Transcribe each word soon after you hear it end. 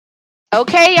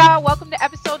Okay, y'all, welcome to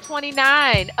episode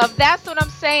 29 of That's What I'm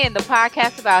Saying, the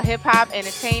podcast about hip hop,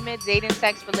 entertainment, dating,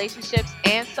 sex, relationships,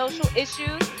 and social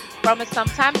issues from a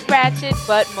sometimes ratchet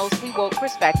but mostly woke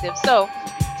perspective. So,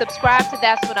 subscribe to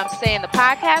That's What I'm Saying, the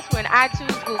podcast. We're in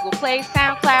iTunes, Google Play,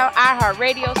 SoundCloud,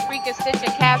 iHeartRadio, Spreaker,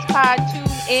 Stitcher, Castpod,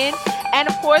 TuneIn, and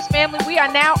of course, family, we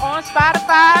are now on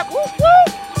Spotify. Woo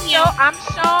woo! So, Yeah. I'm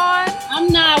Sean.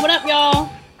 I'm not. What up, y'all?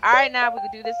 All right, now we can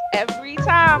do this every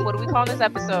time. What do we call this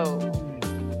episode?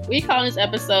 We calling this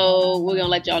episode. We're gonna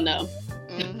let y'all know.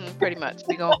 Pretty much.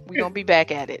 We gonna be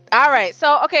back at it. All right.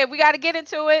 So okay, we got to get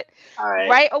into it All right.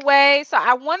 right away. So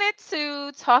I wanted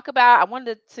to talk about. I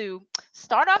wanted to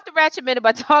start off the Ratchet Minute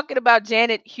by talking about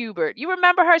Janet Hubert. You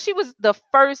remember her? She was the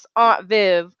first Aunt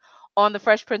Viv on the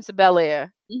Fresh Prince of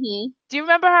Bel-Air. Mm-hmm. Do you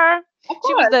remember her? Of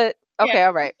She was course. the okay. Yeah.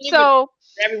 All right. So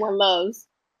Everyone loves.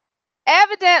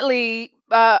 evidently,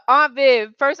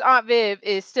 first Aunt Viv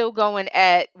is still going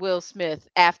at Will Smith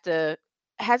after.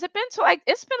 Has it been to like?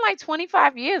 It's been like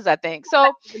 25 years, I think.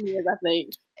 So. Years, I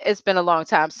think. It's been a long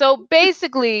time. So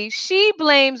basically, she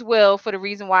blames Will for the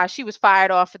reason why she was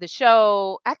fired off of the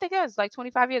show. I think it was like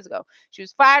 25 years ago. She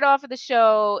was fired off of the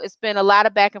show. It's been a lot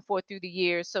of back and forth through the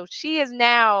years. So she is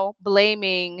now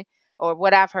blaming, or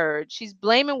what I've heard, she's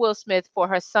blaming Will Smith for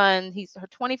her son. Her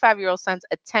 25-year-old son's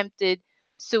attempted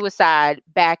suicide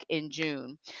back in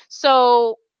June.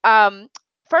 So,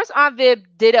 first Aunt Viv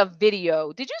did a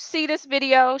video. Did you see this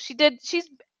video? She's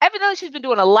evidently she's been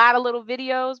doing a lot of little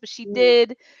videos, but she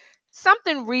did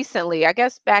something recently, I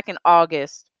guess back in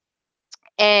August.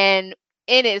 And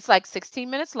in it's like 16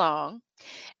 minutes long.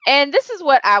 And this is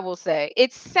what I will say.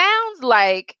 It sounds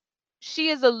like she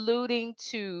is alluding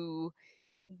to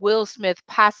Will Smith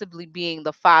possibly being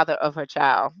the father of her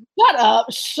child. Shut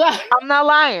up. Shut. I'm not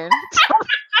lying.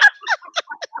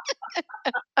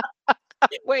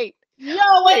 Wait.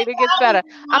 Wait, it gets better.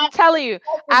 I'm telling you,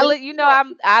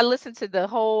 I listened to the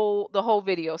whole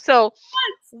video. So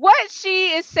what she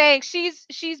is saying,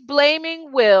 she's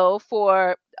blaming Will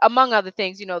for, among other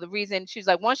things, the reason. She's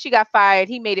like, once she got fired,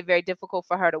 he made it very difficult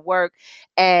for her to work.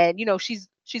 And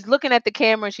she's looking at the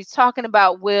camera and she's talking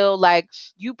about Will like,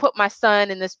 you put my son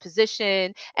in this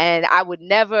position and I would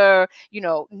never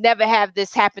have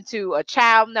this happen to a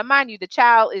child. Now mind you, the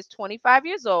child is 25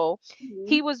 years old.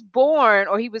 He was born,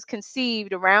 or he was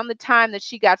conceived around the time that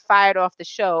she got fired off the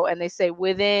show, and they say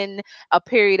within a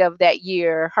period of that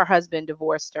year her husband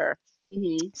divorced her.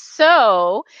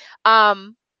 So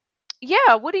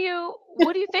yeah, what do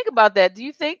you think about that? Do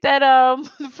you think that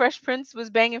the Fresh Prince was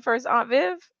banging first Aunt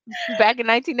Viv back in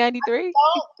 1993? I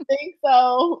don't think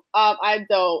so. I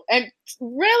don't. And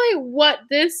really, what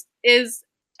this is,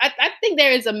 I think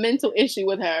there is a mental issue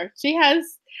with her. I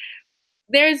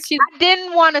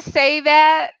didn't want to say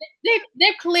that.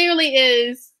 There clearly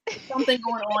is something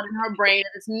going on in her brain.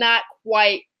 It's not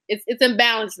quite. It's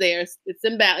imbalanced there. It's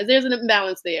imbalanced. There's an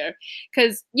imbalance there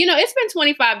because it's been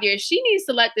 25 years. She needs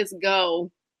to let this go.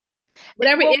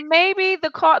 Whatever. Well, maybe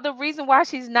the reason why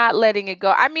she's not letting it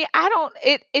go. I mean, I don't.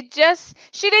 It just,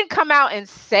 she didn't come out and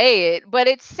say it, but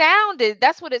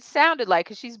that's what it sounded like,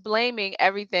 because she's blaming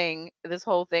everything, this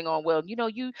whole thing, on Will.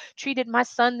 You treated my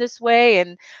son this way,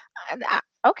 and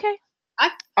okay,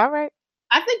 all right.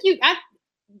 I think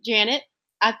Janet,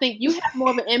 I think you have more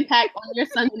of an impact on your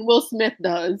son than Will Smith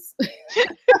does.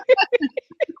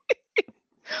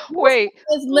 Wait.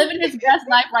 He's living his best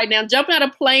life right now, jumping out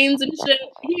of planes and shit.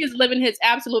 He is living his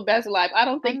absolute best life. I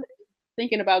don't think he's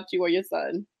thinking about you or your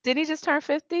son. Did he just turn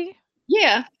 50?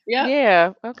 Yeah.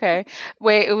 Yeah. Okay.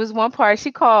 Wait, it was one part.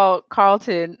 She called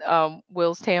Carlton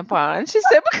Will's tampon. She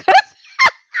said because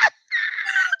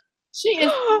she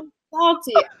is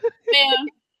salty. Man.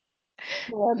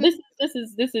 Well, this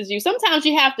is you. Sometimes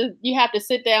you have to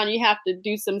sit down, you have to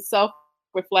do some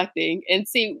self-reflecting and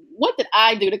see, what did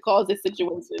I do to cause this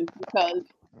situation? Because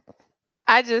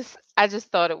I just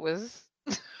thought it was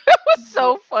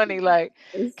so funny. Like,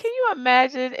 can you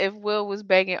imagine if Will was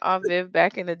banging Aunt Viv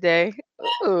back in the day?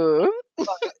 Ooh.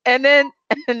 And then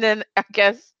I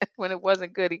guess when it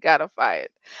wasn't good, he got her fired.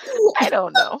 I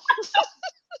don't know.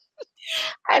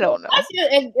 I don't know.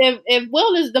 If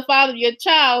Will is the father of your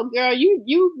child, girl,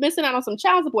 you missing out on some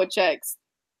child support checks.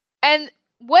 And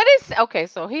what is okay?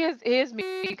 So here's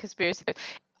me conspiracy.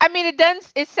 I mean,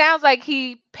 it sounds like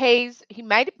he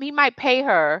might pay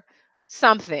her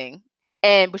something,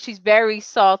 but she's very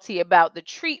salty about the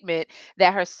treatment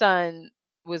that her son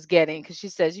was getting, because she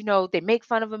says, they make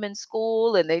fun of him in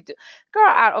school, and they do.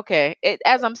 Girl, okay.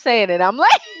 As I'm saying it, I'm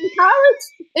like, in college,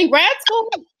 in grad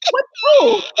school, what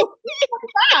school?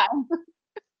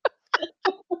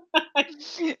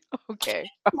 Okay.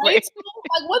 Right.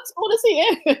 Like, what school is he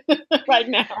in right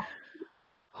now?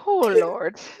 Oh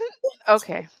Lord.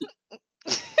 Okay.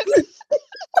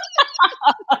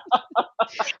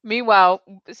 Meanwhile,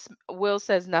 Will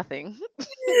says nothing.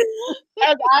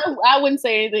 I wouldn't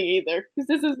say anything either because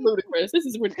this is ludicrous. This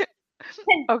is ridiculous.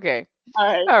 Okay. All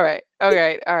right. All right.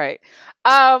 Okay. All right.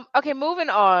 Okay, moving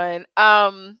on. I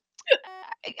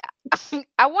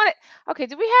want it. Okay,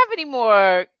 do we have any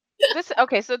more this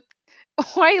okay, so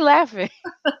why are you laughing?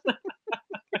 I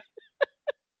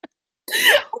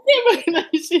can't believe that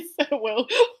she said, "Well,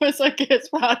 was her kid's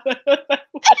father."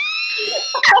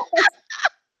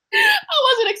 I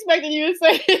wasn't expecting you to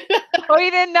say that. Oh, you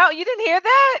didn't know? You didn't hear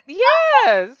that?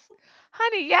 Yes.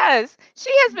 Honey, yes. She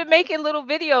has been making little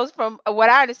videos from what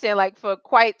I understand, like for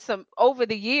quite some over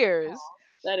the years.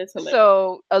 That is hilarious.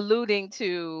 So alluding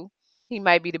to he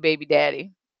might be the baby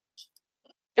daddy.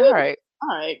 All right.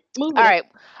 All right, moving All on. right.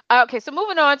 Okay, so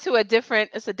moving on to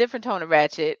it's a different tone of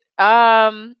ratchet.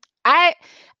 I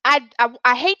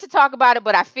I hate to talk about it,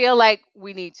 but I feel like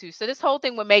we need to. So this whole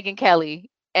thing with Megan Kelly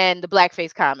and the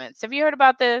blackface comments. Have you heard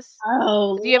about this?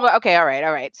 Have you Oh, ever okay, all right,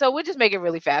 all right. So we'll just make it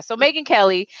really fast. So Megan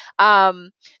Kelly,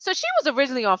 so she was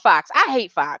originally on Fox. I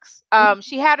hate Fox.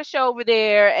 She had a show over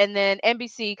there, and then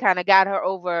NBC kind of got her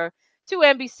over to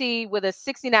NBC with a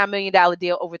 $69 million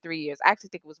deal over 3 years. I actually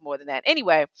think it was more than that.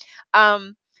 Anyway,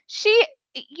 she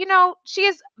she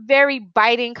is very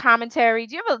biting commentary.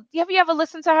 Have you ever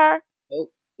listened to her? nope,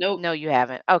 nope. No, you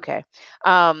haven't. Okay.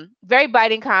 Very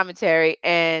biting commentary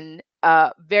and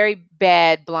very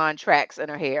bad blonde tracks in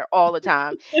her hair all the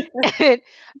time. and,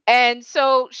 and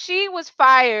so she was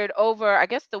fired over, I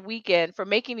guess, the weekend for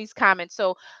making these comments.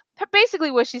 So basically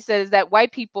what she said is that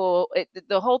white people,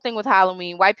 the whole thing with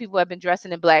Halloween, white people have been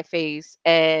dressing in blackface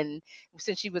and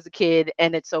since she was a kid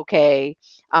and it's okay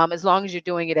as long as you're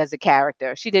doing it as a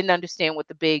character. She didn't understand what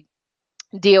the big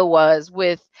deal was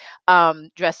with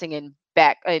dressing in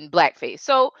blackface.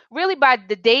 So really by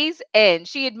the day's end,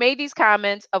 she had made these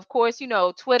comments. Of course,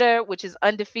 Twitter, which is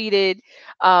undefeated,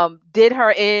 did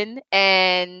her in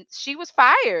and she was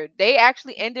fired. They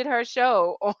actually ended her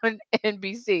show on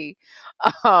NBC.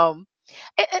 Um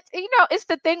it's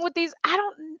the thing with these I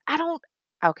don't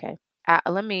okay.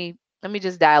 Let me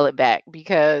just dial it back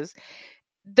because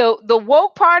the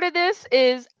woke part of this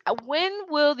is when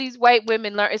will these white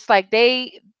women learn? It's like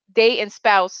they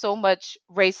espouse so much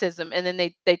racism and then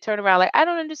they turn around like I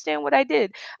don't understand what I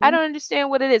did. I Mhm, don't understand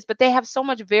what it is, but they have so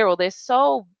much virile. They're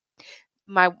so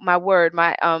my word,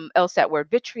 my LSAT word,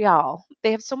 vitriol.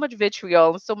 They have so much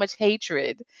vitriol and so much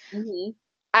hatred. mhm.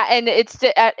 And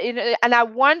and I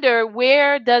wonder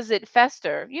where does it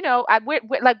fester?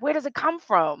 Where does it come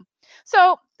from?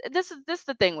 So this is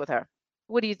the thing with her.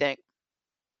 What do you think?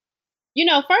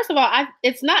 First of all,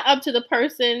 it's not up to the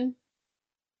person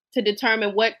to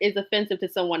determine what is offensive to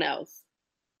someone else.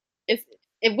 It's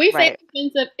if we say Right. it's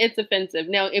offensive, it's offensive.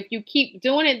 Now, if you keep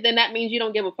doing it, then that means you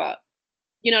don't give a fuck.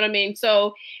 You know what I mean?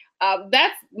 So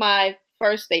that's my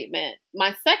first statement.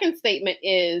 My second statement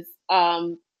is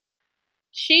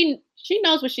she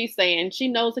knows what she's saying. She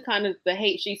knows the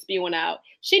hate she's spewing out.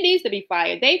 She needs to be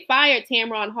fired. They fired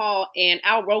Tamron Hall and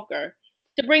Al Roker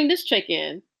to bring this chick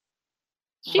in.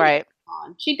 She needs Right. to be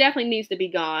gone. She definitely needs to be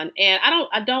gone. And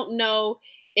I don't know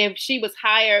if she was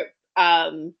hired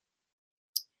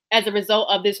as a result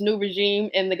of this new regime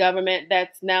in the government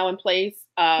that's now in place.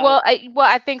 Well,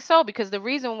 I think so because the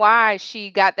reason why she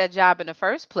got that job in the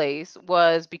first place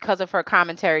was because of her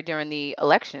commentary during the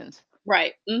elections.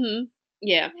 Right.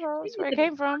 Yeah. Well, She that's needs where it to be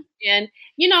came from. gone. And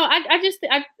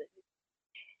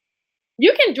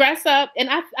you can dress up, and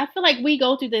I feel like we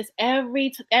go through this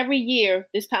every year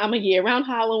this time of year around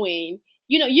Halloween.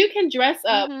 You can dress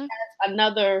up Hmm. as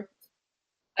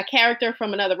a character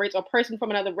from another race or person from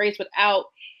another race without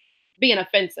being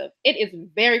offensive. It is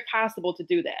very possible to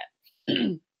do that.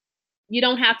 You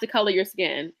don't have to color your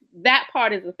skin. That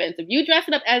part is offensive. You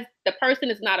dressing up as the person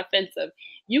is not offensive.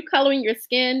 You coloring your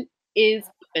skin is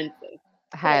offensive.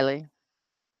 So, Highly. so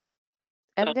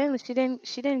Evidently,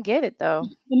 she didn't get it though. well,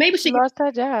 maybe She she gets lost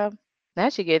her job. Now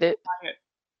she get it. fired.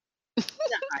 She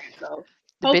got fired. So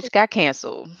The hopefully bitch got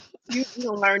canceled. you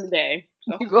don't learn today.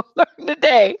 So You gonna learn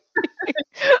today.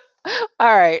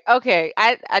 All right. Okay.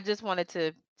 I just wanted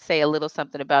to say a little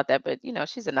something about that, but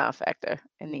she's a non-factor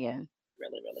in the end.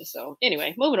 really, really. So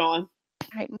anyway, moving on. All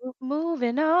right.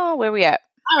 Moving on. Where we at?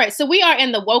 All right, so we are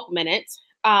in the woke minute.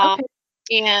 Okay.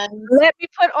 And Let me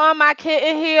put on my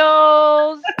kitten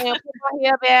heels and put my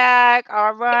hair back.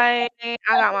 All right. I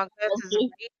got my glasses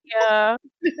right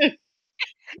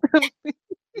here.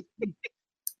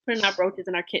 putting our brooches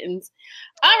and our kittens.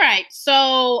 All right,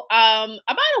 so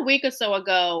about a week or so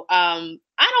ago, I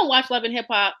don't watch Love and Hip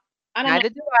Hop. I don't know. Neither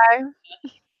do I.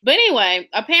 But anyway,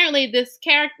 apparently this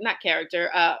character, not character,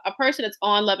 a person that's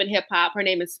on Love and Hip Hop, her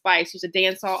name is Spice. She's a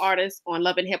dancehall artist on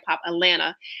Love and Hip Hop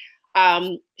Atlanta.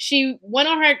 She went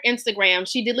on her Instagram.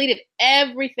 She deleted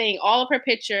everything, all of her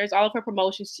pictures, all of her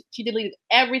promotions. She deleted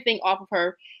everything off of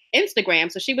her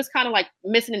Instagram. So she was kind of like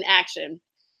missing in action.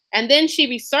 And then she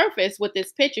resurfaced with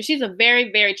this picture. She's a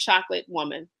very, very chocolate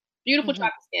woman, beautiful Mhm.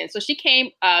 chocolate skin. So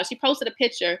she posted a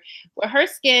picture where her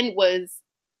skin was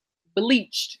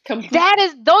bleached completely.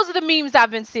 Those are the memes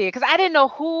I've been seeing because I didn't know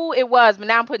who it was, but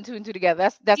now I'm putting two and two together.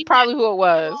 That's She had probably who it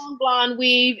was. long blonde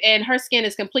weave, and her skin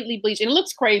is completely bleached. And it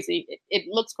looks crazy. It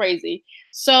looks crazy.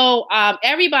 So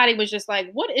everybody was just like,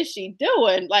 "What is she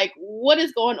doing? Like, what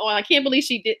is going on? I can't believe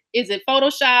she did. Is it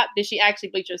Photoshop? Did she actually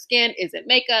bleach her skin? Is it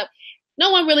makeup?"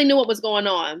 No one really knew what was going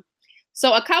on.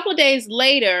 So a couple of days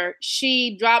later,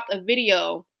 she dropped a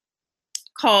video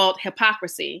called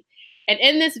Hypocrisy. And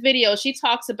in this video, she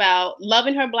talks about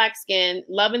loving her black skin,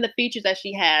 loving the features that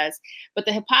she has, but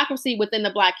the hypocrisy within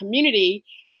the black community,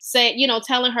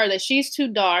 telling her that she's too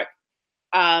dark.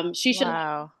 She should,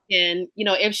 Wow. and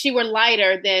if she were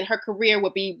lighter, then her career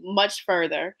would be much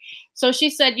further. So she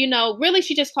said, really,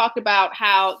 she just talked about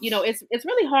how it's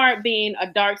really hard being a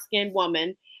dark skinned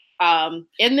woman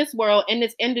in this world, in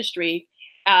this industry,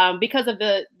 because of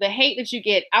the hate that you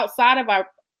get outside of our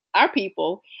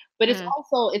people, but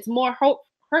Mm. it's more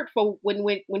hurtful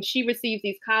when she receives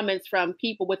these comments from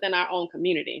people within our own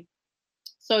community.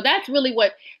 So that's really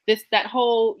what that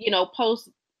whole post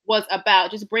was about,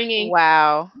 just bringing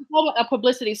Wow. a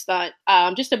publicity stunt,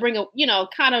 just to bring a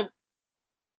kind of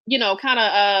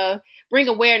bring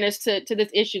awareness to this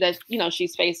issue that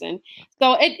she's facing.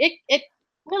 So it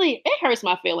really it hurts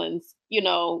my feelings,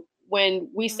 when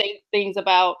we Mm. say things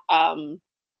about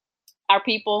our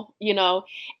people,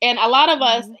 and a lot of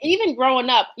us, Mhm. even growing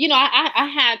up, I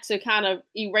had to kind of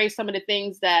erase some of the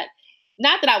things that,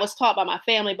 not that I was taught by my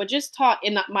family, but just taught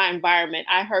in my environment.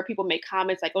 I heard people make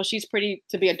comments like, "Oh, she's pretty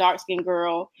to be a dark skinned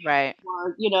girl," Right.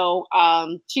 or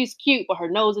 "She's cute, but her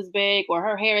nose is big," or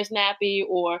 "Her hair is nappy,"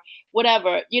 or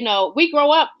whatever. We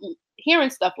grow up hearing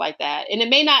stuff like that, and it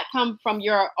may not come from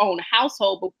your own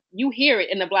household, but you hear it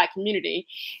in the black community.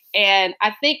 And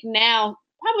I think now,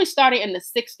 probably starting in the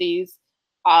 '60s,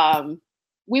 um,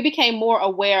 we became more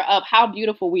aware of how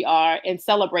beautiful we are and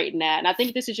celebrating that. And I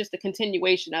think this is just a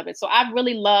continuation of it. So I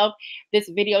really love this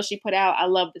video she put out. I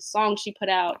love the song she put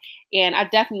out, and I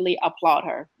definitely applaud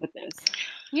her with this.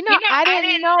 I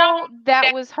didn't know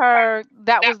that was her.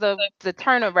 That was the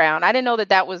turnaround. I didn't know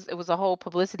that it was a whole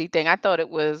publicity thing. I thought it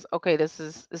was okay. This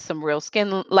is some real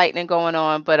skin lightening going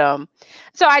on. But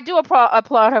so I do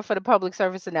applaud her for the public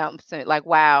service announcement. Like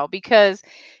wow, because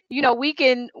we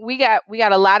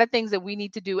got a lot of things that we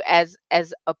need to do as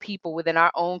a people within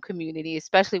our own community,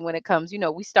 especially when it comes.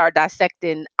 We start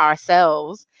dissecting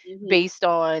ourselves Hmm. based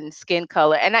on skin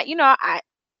color, and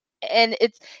and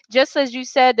it's just as you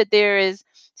said that there is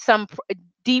some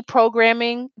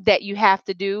deprogramming that you have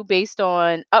to do based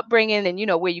on upbringing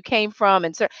and where you came from,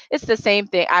 and so it's the same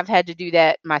thing. I've had to do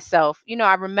that myself.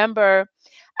 I remember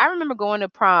going to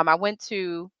prom. I went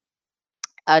to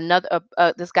another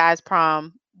this guy's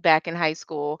prom back in high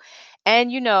school,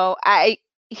 and I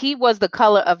he was the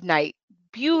color of night,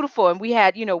 beautiful, and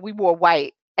we wore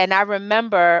white. And I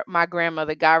remember my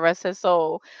grandmother, God rest her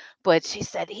soul, but she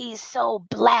said he's so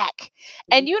black.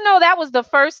 And that was the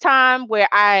first time where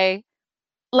I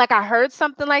heard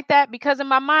something like that, because in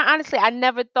my mind, honestly, I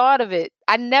never thought of it.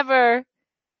 I never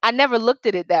looked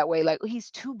at it that way, like he's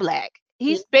too black.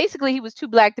 He was too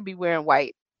black to be wearing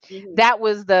white. Hmm. That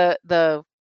was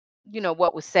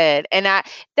what was said, and I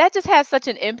that just has such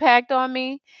an impact on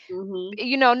me. Hmm.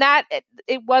 Not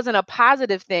it wasn't a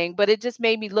positive thing, but it just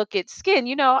made me look at skin.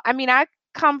 I mean, I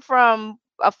come from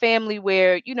a family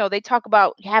where they talk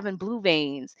about having blue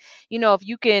veins. If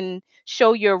you can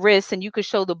show your wrists and you could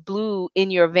show the blue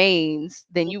in your veins,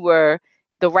 then you were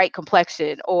the right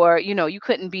complexion, or you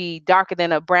couldn't be darker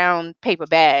than a brown paper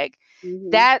bag. Hmm.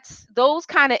 That's those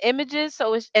kind of images.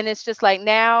 It's just like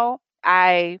now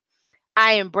I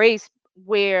embrace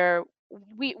where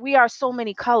we are so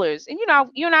many colors. And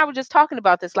you and I were just talking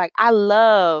about this. Like I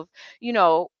love, you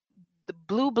know, the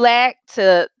blue black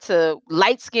to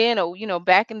light skin, or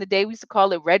back in the day we used to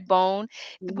call it red bone.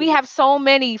 We Hmm. have so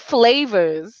many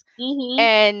flavors. Hmm.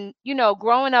 And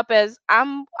growing up as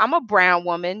I'm a brown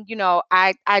woman,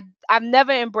 I've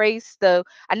never embraced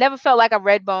I never felt like a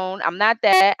red bone. I'm not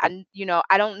that.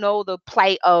 I don't know the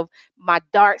plight of my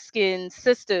dark skinned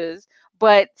sisters,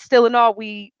 but still in all,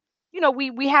 we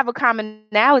have a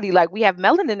commonality. Like we have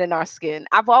melanin in our skin.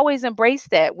 I've always embraced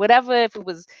that. Whatever, if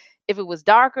it was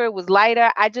darker, it was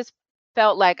lighter. I just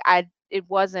felt like it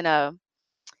wasn't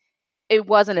it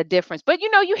wasn't a difference. But you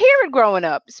hear it growing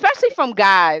up, especially from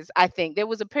guys. I think there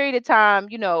was a period of time,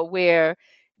 where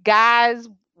guys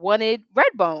wanted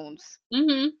red bones.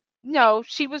 Mm-hmm.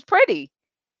 She was pretty.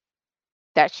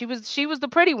 That she was the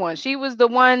pretty one. She was the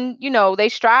one, they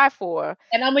strive for.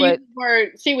 And I'm gonna use But the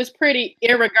word, she was pretty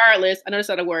irregardless. I know that's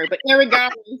not a word, but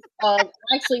irregardless of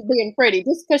actually being pretty.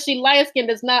 Just because she light skinned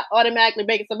does not automatically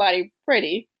make somebody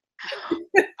pretty.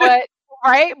 but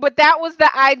right, but that was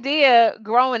the idea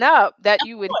growing up that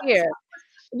you would hear.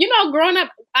 Growing up,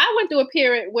 I went through a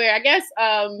period where I guess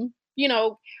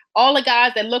all the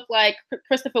guys that looked like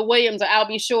Christopher Williams or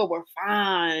Albie Shore were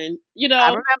fine. I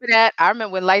remember that. I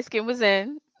remember when light skin was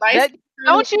in. Light That,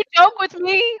 don't you joke with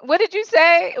me. What did you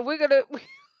say? What?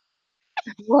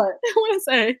 What I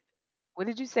say? What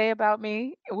did you say about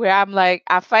me? Where I'm like,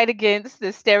 I fight against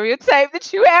the stereotype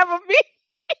that you have of me.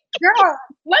 Girl,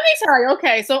 let me tell you.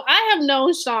 Okay, so I have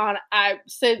known Sean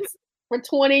since for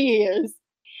 20 years.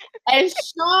 And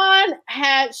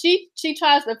Sean she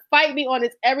tries to fight me on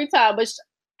this every time, but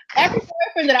every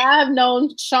boyfriend that I have known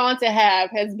Sean to have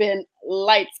has been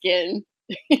light skinned.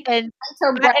 And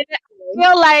I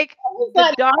feel like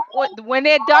the dark, when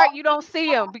they're dark, you don't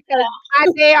see them because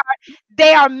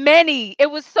they are many. It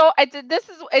was so.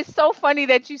 It's so funny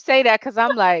that you say that because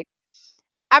I'm like,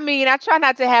 I mean, I try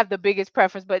not to have the biggest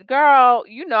preference, but girl,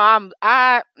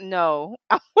 I no.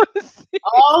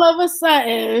 All of a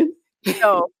sudden,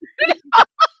 no.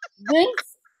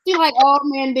 She like all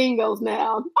mandingos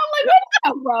now. I'm like, where did this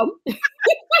come from?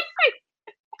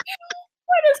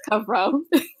 Where did this come from?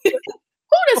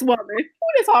 Who this woman? Who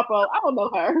this Harpo? I don't know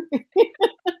her.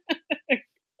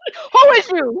 Who is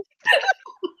you?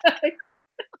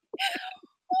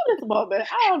 Who this woman?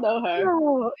 I don't know her.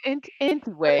 No,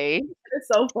 anyway. It's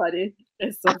so funny.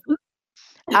 It's so funny.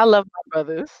 I love my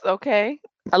brothers, okay?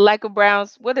 I like a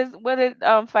Browns. What did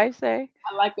Fife say?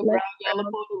 I like a brown, yellow,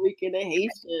 Puerto Rican, and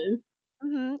Haitian.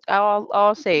 Mm-hmm.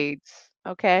 All shades,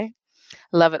 okay?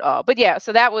 Love it all. But yeah,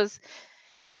 so that was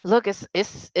look,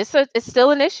 it's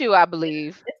still an issue, I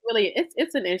believe.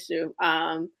 It's an issue.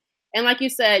 And like you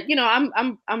said,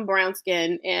 I'm brown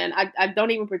skinned and I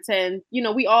don't even pretend,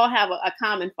 we all have a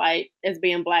common fight as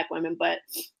being Black women, but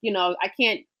I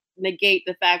can't negate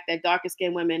the fact that darker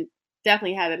skinned women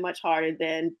definitely have it much harder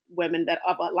than women that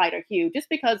of a lighter hue, just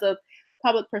because of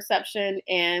public perception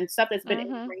and stuff that's been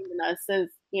ingrained in us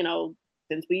since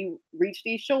we reached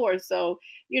these shores. So,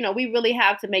 we really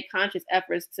have to make conscious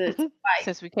efforts to fight.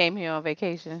 Since we came here on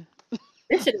vacation.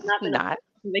 This should have not been not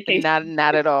vacation.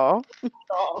 Not at all.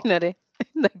 No,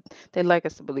 they like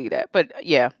us to believe that. But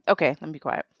yeah, okay, let me be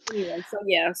quiet.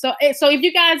 So if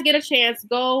you guys get a chance,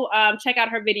 go check out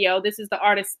her video. This is the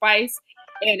artist Spice,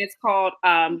 and it's called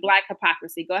Black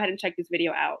Hypocrisy. Go ahead and check this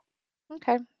video out.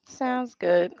 Okay, sounds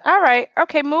good. All right.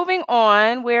 Okay, moving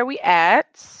on. Where are we at?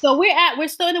 So we're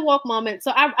still in the woke moment.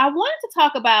 So I wanted to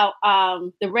talk about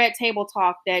the Red Table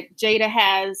Talk that Jada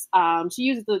has. She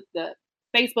uses the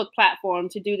Facebook platform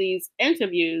to do these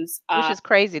interviews, which is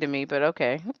crazy to me, but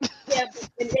okay. Yeah,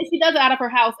 and she does it out of her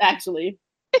house, actually.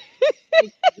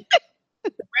 The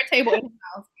Red Table in her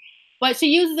house, but she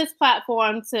uses this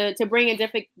platform to bring in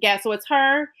different guests. So it's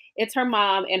her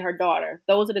mom, and her daughter.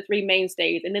 Those are the three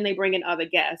mainstays, and then they bring in other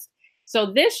guests. So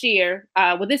this year,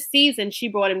 this season, she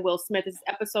brought in Will Smith. This is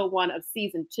episode 1 of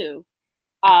season 2.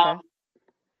 Okay.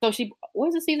 So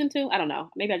was it season 2? I don't know.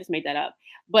 Maybe I just made that up.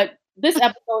 But this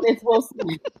episode is Will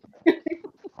Smith.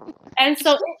 And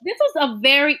so this was a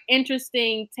very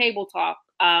interesting table talk.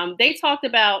 They talked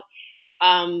about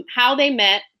how they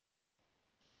met,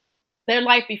 their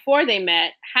life before they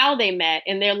met, how they met,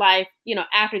 and their life,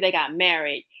 after they got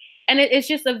married. And it's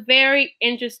just a very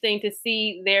interesting to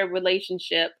see their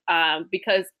relationship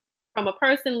because from a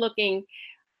person looking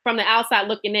from the outside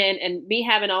looking in, and me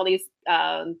having all these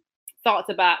thoughts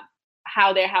about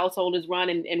how their household is run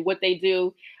and what they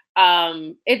do,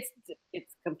 it's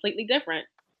completely different,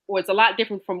 or it's a lot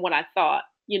different from what I thought.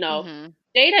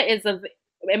 Jada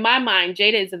in my mind,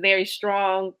 Jada is a very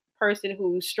strong person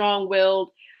who's strong-willed.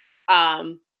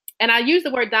 And I use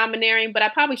the word domineering, but I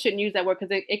probably shouldn't use that word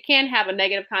because it can have a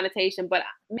negative connotation, but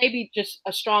maybe just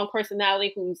a strong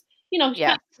personality who's,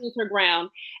 stands her ground.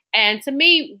 And to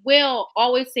me, Will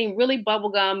always seemed really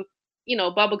bubblegumish,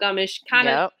 kind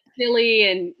of silly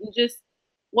and just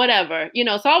whatever,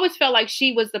 So I always felt like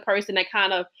she was the person that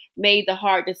kind of made the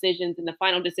hard decisions and the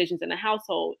final decisions in the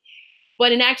household.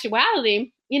 But in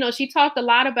actuality, she talked a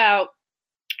lot about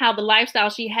how the lifestyle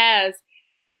she has,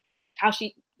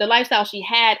 the lifestyle she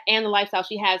had and the lifestyle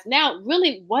she has now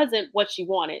really wasn't what she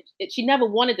wanted. She never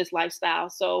wanted this lifestyle.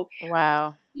 So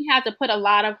Wow. she had to put a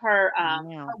lot of Wow.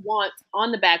 her wants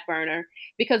on the back burner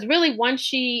because really once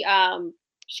she and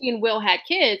Will had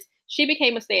kids, she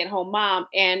became a stay-at-home mom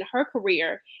and her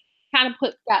career kind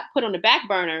of got put on the back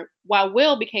burner while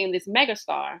Will became this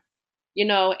megastar,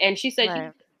 and she said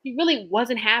Right. she really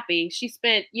wasn't happy. She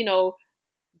spent,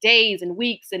 days and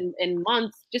weeks and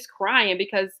months just crying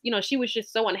because, she was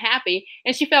just so unhappy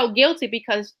and she felt guilty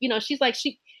because, she's like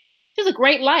she's a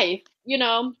great life,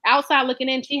 outside looking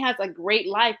in, she has a great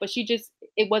life, but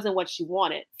it wasn't what she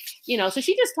wanted, so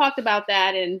she just talked about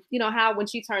that and, how when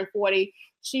she turned 40,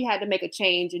 she had to make a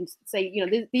change and say,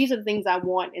 these are the things I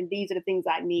want and these are the things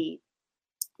I need,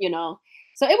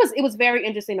 So it was very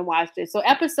interesting to watch this. So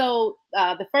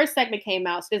the first segment came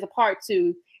out. So there's a part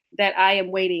 2 that I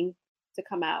am waiting to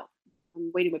come out.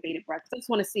 I'm waiting with bated breath. I just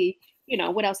want to see,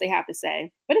 what else they have to say.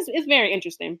 But it's very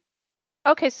interesting.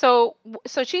 Okay, so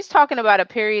she's talking about a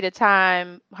period of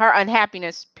time. Her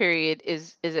unhappiness period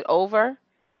is it over?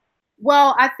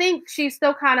 Well, I think she's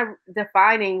still kind of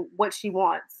defining what she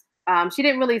wants. She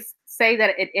didn't really say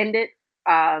that it ended,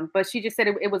 but she just said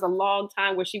it was a long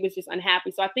time where she was just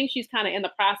unhappy. So I think she's kind of in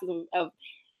the process of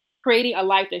creating a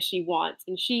life that she wants.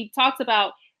 And she talks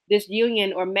about this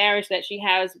union or marriage that she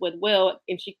has with Will,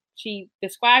 and she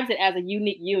describes it as a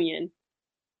unique union.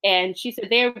 And she said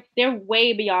they're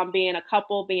way beyond being a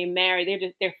couple, being married.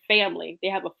 They're family. They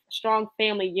have a strong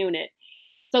family unit.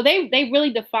 So they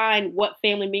really define what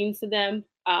family means to them,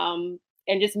 and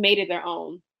just made it their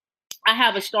own. I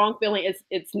have a strong feeling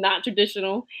it's not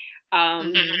traditional.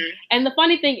 And the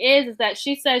funny thing is that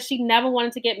she says she never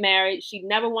wanted to get married. She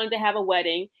never wanted to have a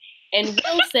wedding. And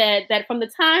Will said that from the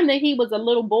time that he was a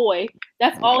little boy,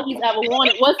 that's all he's ever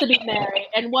wanted was to be married.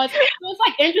 And it's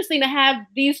like interesting to have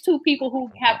these two people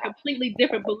who have completely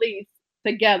different beliefs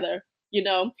together,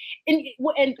 And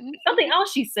something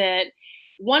else she said,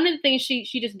 one of the things she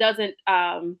just doesn't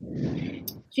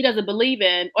she doesn't believe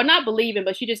in, or not believe in,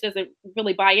 but she just doesn't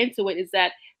really buy into it, is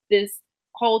that this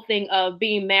whole thing of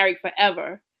being married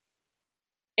forever.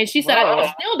 And she said,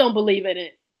 I still don't believe in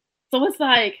it. So it's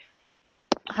like,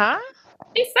 Huh?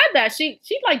 she said that she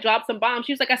like dropped some bombs.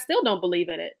 She was like, I still don't believe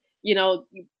in it.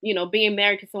 Being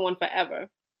married to someone forever.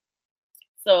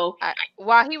 So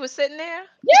While he was sitting there?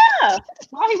 yeah,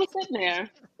 while he was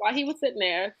sitting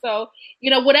there. So,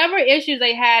 whatever issues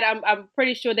they had, I'm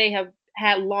pretty sure they have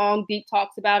had long, deep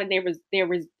talks about it. And they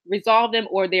resolved them,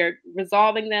 or they're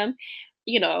resolving them,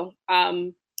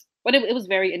 but it was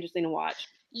very interesting to watch.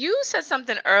 You said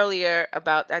something earlier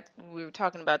about that. We were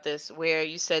talking about this, where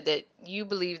you said that you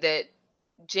believe that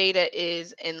Jada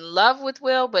is in love with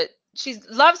Will, but she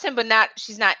loves him, but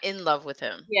she's not in love with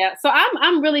him. Yeah. So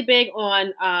I'm really big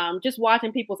on just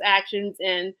watching people's actions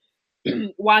and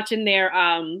watching their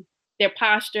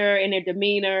posture and their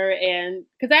demeanor, and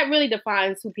because that really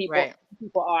defines who people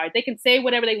are. They can say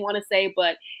whatever they want to say,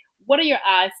 but what are your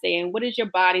eyes saying? What is your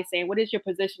body saying? What is your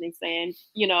positioning saying?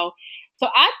 So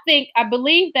I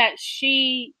believe that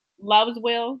she loves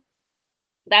Will.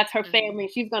 That's her family.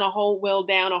 She's gonna hold Will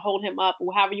down or hold him up,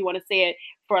 or however you want to say it,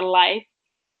 for life.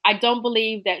 I don't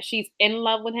believe that she's in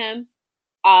love with him.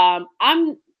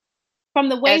 I'm from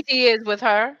the way as he is with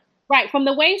her. Right, from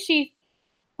the way she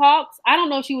talks, I don't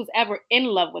know if she was ever in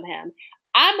love with him.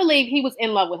 I believe he was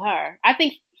in love with her. I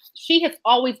think she has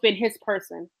always been his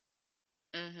person.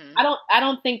 I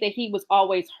don't think that he was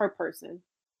always her person.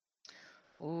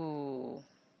 Ooh,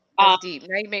 that's deep.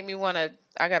 Now you make me want to.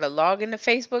 I gotta log into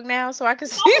Facebook now so I can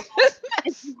see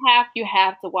this. You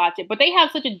have to watch it. But they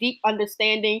have such a deep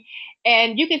understanding,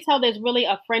 and you can tell there's really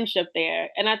a friendship there.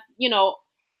 And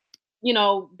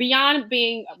beyond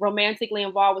being romantically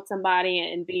involved with somebody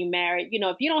and being married,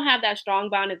 if you don't have that strong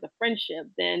bond as a friendship,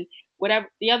 then whatever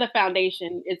the other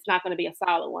foundation, it's not going to be a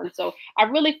solid one. So I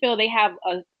really feel they have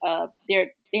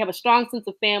they have a strong sense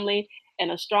of family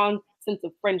and a strong sense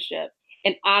of friendship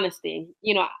and honesty.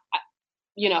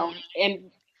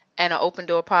 And an open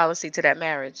door policy to that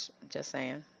marriage. Just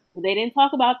saying. They didn't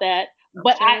talk about that,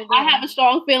 but I have a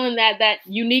strong feeling that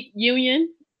unique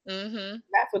union.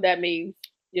 That's what that means.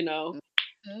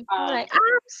 Like,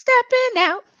 I'm stepping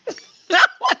out.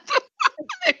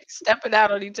 Stepping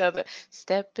out on each other.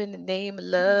 Step in the name of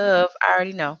love. I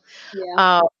already know.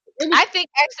 Yeah. I think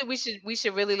actually we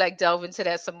should really like delve into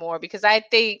that some more, because I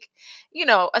think,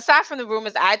 aside from the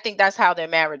rumors, I think that's how their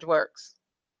marriage works.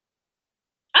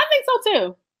 I think so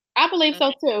too. I believe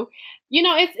so too.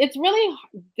 It's really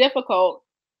difficult.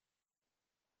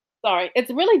 Sorry,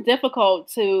 it's really difficult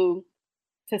to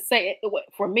say,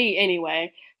 for me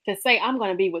anyway, to say I'm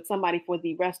going to be with somebody for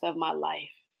the rest of my life.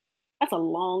 That's a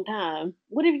long time.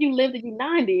 What if you live to be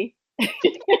 90?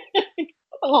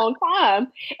 That's a long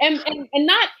time. And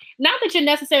not that you're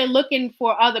necessarily looking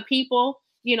for other people,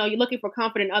 you know, you're looking for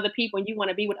comfort in other people and you want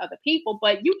to be with other people,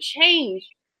 but you change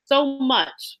so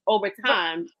much over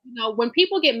time. You know, when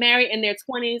people get married in their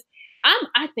 20s,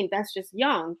 I think that's just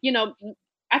young. You know,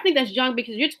 I think that's young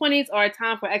because your 20s are a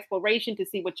time for exploration to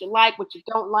see what you like, what you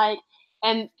don't like.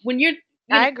 And when you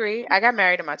I know, agree. I got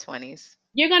married in my 20s.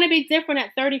 you're going to be different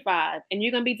at 35 and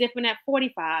you're going to be different at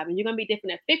 45 and you're going to be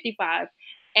different at 55.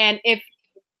 And if,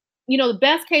 you know, the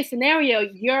best case scenario,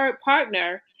 your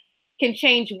partner can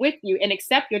change with you and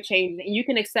accept your changes and you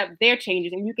can accept their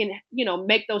changes and you can, you know,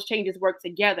 make those changes work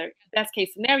together. Best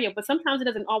case scenario. But sometimes it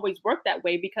doesn't always work that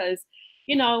way because,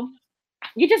 you know,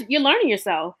 you're learning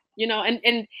yourself, you know, and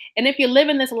if you're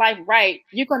living this life right,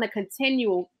 you're going to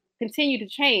continue to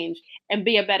change and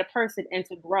be a better person and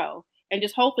to grow. And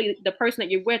just hopefully the person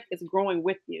that you're with is growing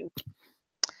with you.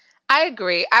 I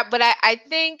agree. But I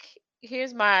think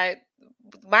here's my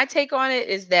take on it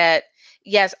is that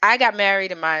yes, I got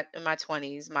married in my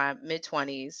 20s, my mid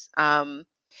 20s.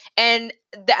 And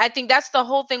I think that's the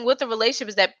whole thing with the relationship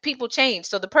is that people change.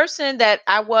 So the person that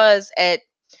I was at,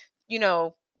 you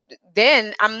know,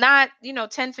 then I'm not,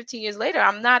 10, 15 years later,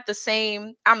 I'm not the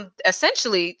same. I'm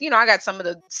essentially, I got some of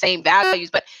the same values,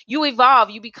 but you evolve,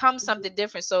 you become something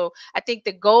different. So I think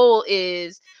the goal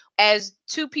is as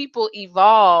two people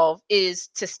evolve is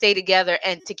to stay together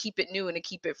and to keep it new and to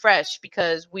keep it fresh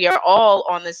because we are all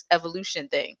on this evolution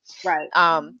thing. Right.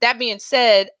 That being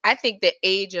said, I think the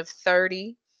age of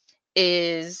 30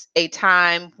 is a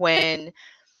time when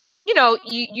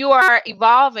you are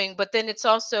evolving, but then it's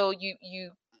also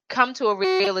you come to a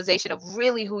realization of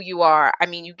really who you are. I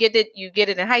mean, you get it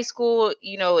in high school,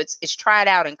 it's tried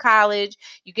out in college.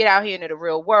 You get out here into the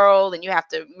real world and you have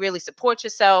to really support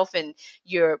yourself and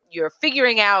you're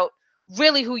figuring out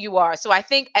really who you are. So I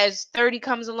think as 30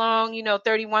 comes along,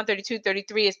 31, 32,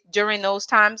 33 is during those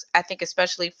times, I think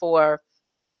especially for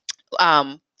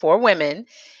women,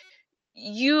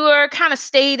 you're kind of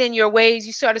stayed in your ways.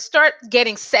 You sort of start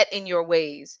getting set in your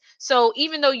ways. So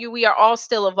even though we are all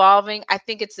still evolving, I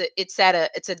think it's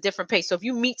a different pace. So if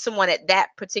you meet someone at that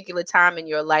particular time in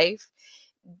your life,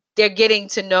 they're getting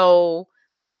to know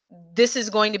this is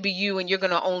going to be you and you're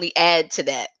going to only add to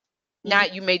that.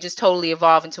 Not you may just totally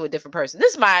evolve into a different person.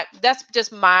 That's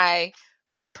just my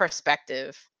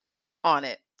perspective on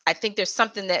it. I think there's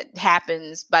something that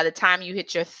happens by the time you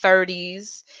hit your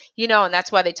 30s, and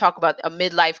that's why they talk about a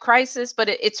midlife crisis, but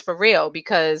it's for real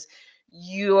because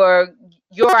your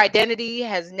identity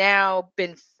has now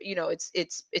been,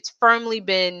 it's firmly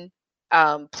been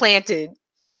planted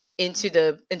into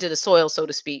the soil, so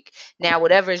to speak. Now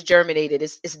whatever is germinated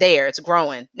is there, it's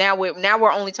growing. Now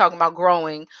we're only talking about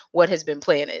growing what has been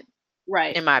planted,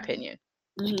 Right. in my opinion.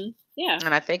 Yeah.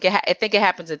 And I think it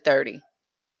happens at 30.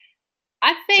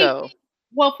 I think, So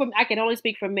well, I can only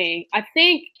speak for me. I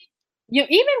think,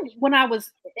 even when I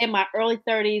was in my early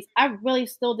 30s, I really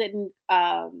still didn't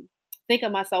think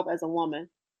of myself as a woman,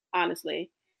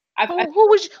 honestly. who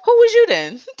was you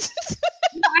then?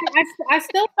 I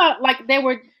still felt like they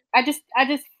were, I just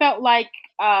felt like,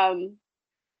 I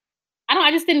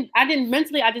didn't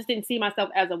mentally, I just didn't see myself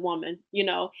as a woman,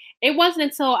 It wasn't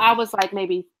until I was like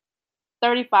maybe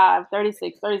 35,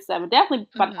 36, 37, definitely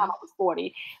by the time I was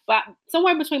 40, but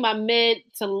somewhere between my mid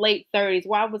to late 30s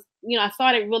where I was, I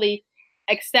started really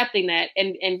accepting that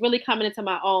and really coming into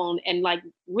my own and like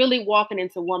really walking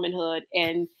into womanhood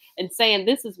and saying,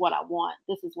 this is what I want.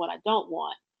 This is what I don't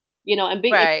want, and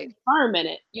being Right. firm in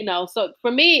it, So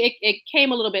for me, it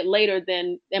came a little bit later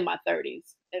than in my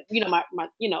 30s, my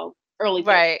early 30s.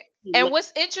 Right. And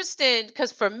what's interesting,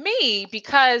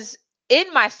 because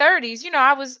in my 30s,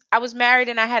 I was married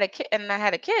and I had a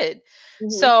kid. Mhm.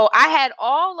 So I had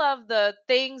all of the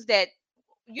things that,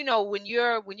 when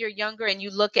you're younger and you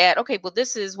look at, okay, well,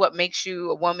 this is what makes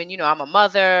you a woman. I'm a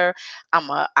mother.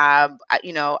 I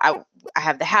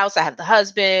have the house, I have the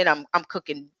husband, I'm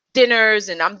cooking dinners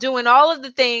and I'm doing all of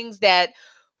the things that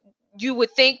you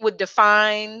would think would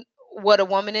define what a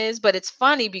woman is. But it's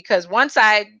funny because once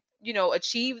I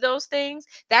achieve those things,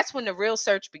 that's when the real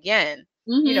search began.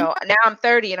 Mhm. Now I'm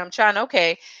 30 and I'm trying,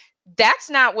 okay, that's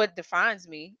not what defines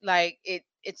me. Like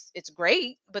it's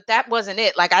great, but that wasn't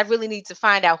it. Like I really need to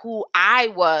find out who I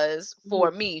was Mhm.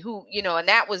 for me, and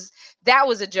that was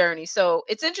a journey. So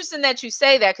it's interesting that you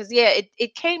say that because yeah,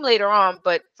 it came later on,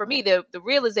 but for me the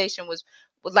realization was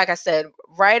like I said,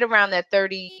 right around that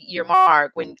 30-year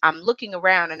mark when I'm looking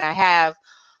around and I have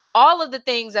all of the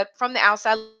things that from the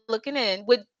outside looking in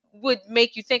would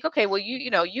make you think, okay, well,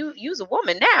 you's a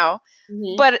woman now.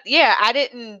 Mhm. But yeah, I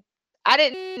didn't I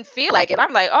didn't feel like it.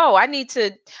 I'm like, oh, I need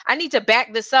to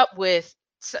back this up with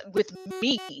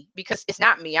me, because it's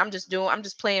not me. I'm just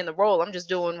playing the role. I'm just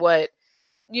doing what,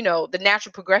 the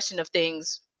natural progression of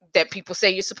things that people say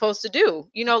you're supposed to do,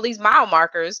 these mile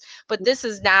markers. But this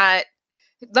is not,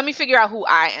 let me figure out who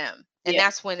I am. And Yeah.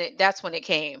 that's when it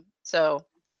came. So,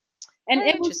 and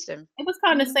very interesting. It was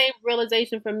kind of the same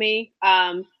realization for me.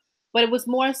 But it was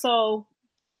more so,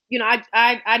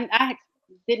 I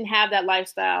didn't have that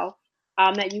lifestyle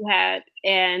that you had.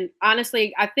 And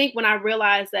honestly, I think when I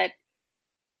realized that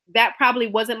probably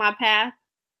wasn't my path,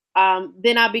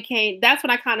 then that's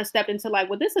when I kind of stepped into like,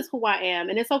 well, this is who I am.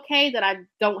 And it's okay that I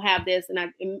don't have this. And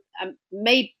I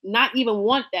may not even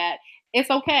want that. It's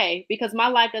okay, because my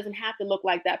life doesn't have to look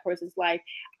like that person's life.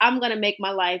 I'm going to make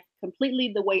my life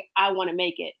completely the way I want to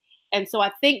make it. And so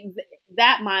I think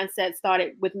that mindset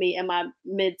started with me in my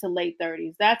mid to late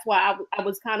 30s. That's why I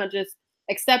was kind of just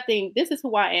accepting, this is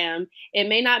who I am. It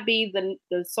may not be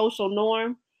the social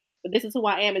norm, but this is who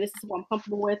I am, and this is who I'm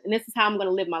comfortable with, and this is how I'm going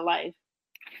to live my life.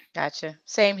 Gotcha.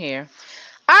 Same here.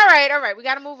 All right. We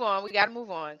got to move on.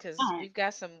 Because Right. we've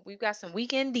got some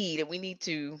weekend deed, and we need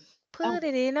to put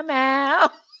it in the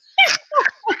mouth.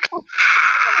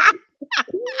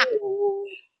 Woo!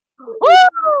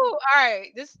 All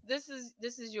right. This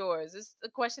is yours. This is the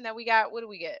question that we got. What do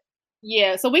we get?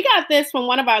 Yeah, so we got this from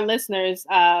one of our listeners.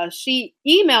 She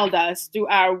emailed us through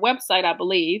our website, I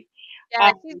believe.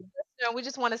 Yeah, we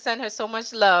just want to send her so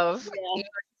much love.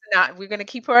 Yeah. We're gonna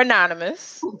keep her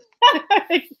anonymous.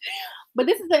 But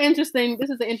this is an interesting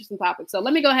topic. So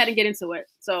let me go ahead and get into it.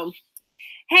 So,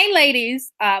 hey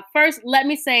ladies, first let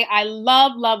me say I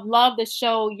love the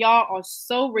show. Y'all are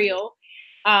so real.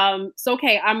 So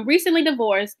okay, I'm recently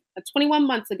divorced 21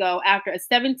 months ago after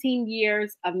 17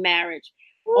 years of marriage.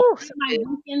 Ooh,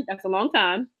 That's a long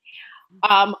time.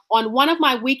 On one of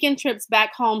my weekend trips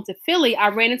back home to Philly, I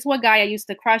ran into a guy I used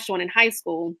to crush on in high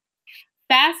school.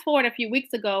 Fast forward a few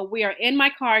weeks ago, we are in my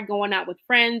car going out with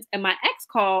friends, and my ex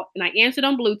called, and I answered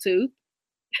on Bluetooth,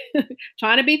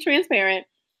 trying to be transparent.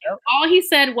 Yep. All he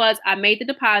said was, I made the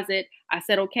deposit. I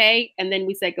said, okay. And then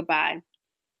we said goodbye.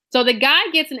 So the guy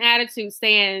gets an attitude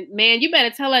saying, man, you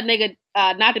better tell that nigga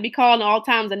not to be calling all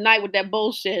times of night with that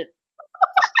bullshit.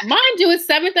 Mind you, it's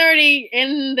 7:30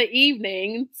 in the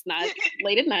evening. It's not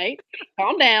late at night.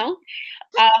 Calm down.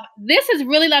 This has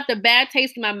really left a bad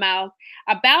taste in my mouth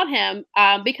about him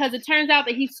because it turns out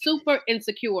that he's super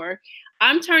insecure.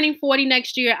 I'm turning 40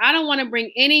 next year. I don't want to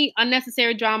bring any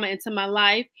unnecessary drama into my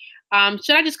life.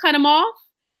 Should I just cut him off?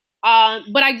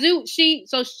 But I do. She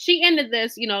ended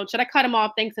this, should I cut him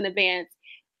off? Thanks in advance.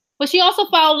 But she also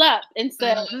followed up and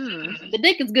said, the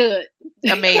dick is good.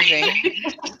 Amazing.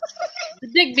 The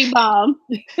dick be bomb.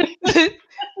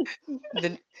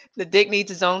 The dick needs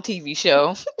his own TV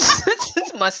show.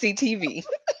 Must see TV.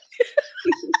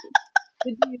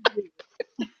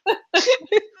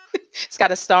 It's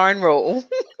got a starring role.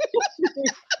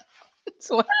 It's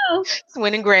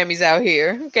winning Grammys out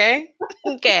here. Okay.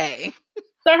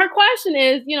 So her question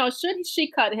is, should she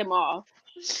cut him off?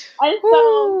 And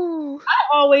so I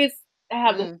always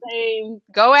have the same.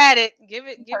 Go at it. Give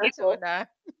it to her now.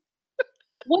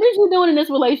 What is you doing in this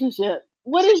relationship?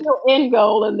 What is your end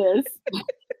goal in this?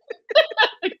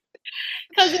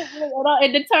 Because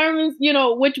it determines,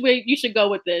 which way you should go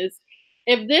with this.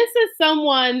 If this is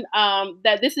someone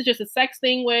that this is just a sex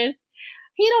thing with,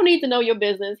 he don't need to know your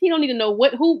business. He don't need to know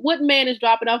what man is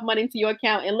dropping off money to your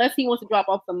account unless he wants to drop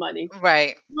off some money.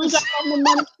 Right. Drop off the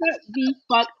money, be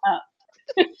fucked up.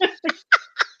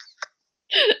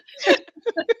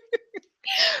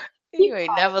 You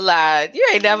ain't never lied.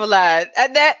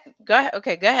 That go ahead.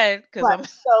 Okay, go ahead. Right.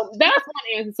 So that's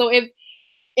one answer. So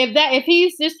if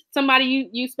he's just somebody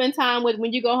you spend time with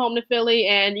when you go home to Philly,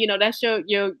 and that's your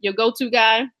go-to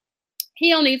guy, he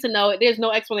don't need to know it. There's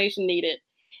no explanation needed.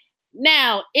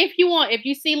 Now, if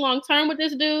you see long term with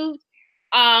this dude,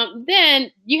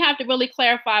 then you have to really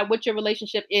clarify what your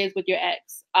relationship is with your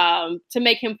ex to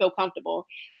make him feel comfortable.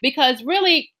 Because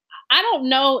really, I don't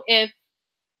know if,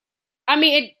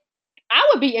 I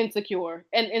would be insecure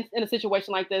in a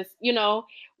situation like this.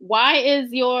 Why is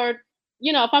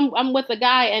if I'm with a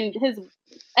guy and his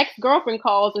ex-girlfriend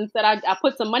calls and said, I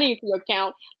put some money into your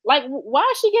account, like, why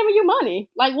is she giving you money?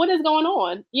 Like, what is going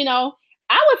on?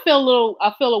 I would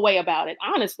feel a way about it,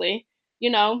 honestly.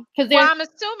 Because I'm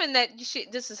assuming that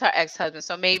this is her ex-husband,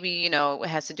 so maybe it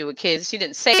has to do with kids. She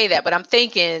didn't say that, but I'm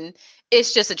thinking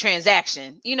it's just a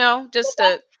transaction.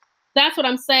 That's what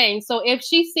I'm saying. So if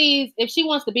she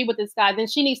wants to be with this guy, then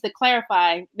she needs to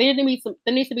clarify. There needs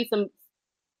to be some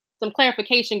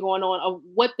clarification going on of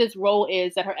what this role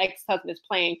is that her ex-husband is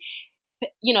playing.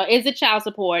 is it child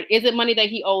support? Is it money that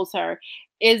he owes her?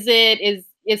 Is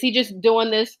he just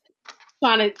doing this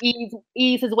trying to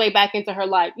ease his way back into her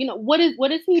life? What is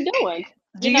he doing?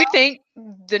 Do you think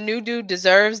the new dude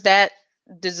deserves that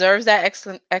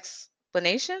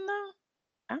explanation though?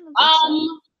 I don't think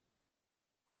so.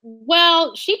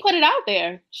 Well, she put it out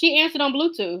there. She answered on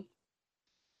Bluetooth.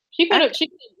 She could have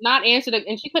not answered it,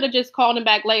 and she could have just called him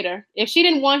back later. If she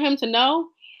didn't want him to know,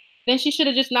 then she should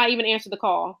have just not even answered the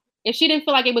call. If she didn't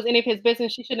feel like it was any of his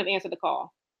business, she shouldn't have answered the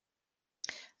call.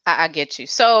 I get you.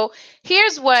 So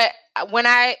here's what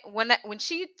when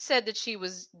she said that she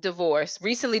was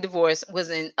recently divorced, was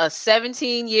in a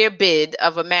 17-year bid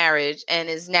of a marriage and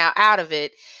is now out of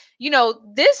it.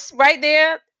 This right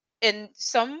there, and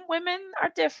some women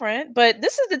are different, but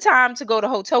this is the time to go to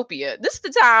Hotopia. This is the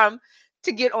time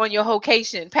to get on your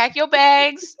Hocation. Pack your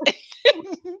bags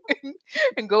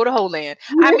and go to Holand.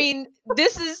 I mean,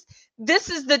 this is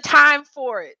the time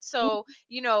for it. So,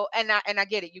 and I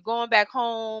get it. You're going back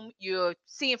home, you're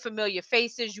seeing familiar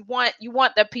faces, you want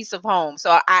that piece of home.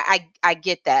 So I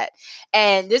get that.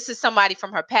 And this is somebody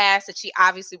from her past that she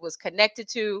obviously was connected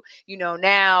to.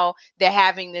 Now they're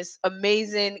having this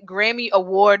amazing Grammy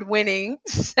award winning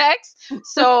sex.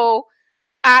 So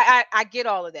I get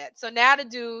all of that. So now the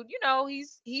dude,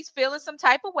 he's feeling some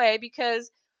type of way because,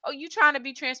 oh, you trying to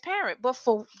be transparent, but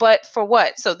for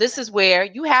what? So this is where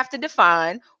you have to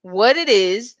define what it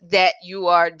is that you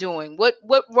are doing.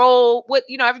 What role?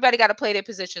 Everybody got to play their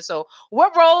position. So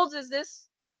what roles is this?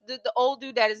 The old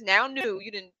dude that is now new.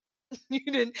 You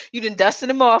didn't dusted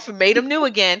him off and made him new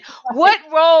again. What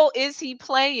role is he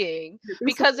playing?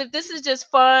 Because if this is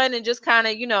just fun and just kind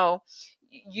of,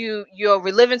 you're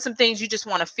reliving some things, you just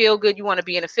want to feel good, you want to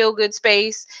be in a feel good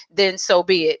space, then so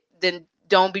be it. Then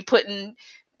don't be putting,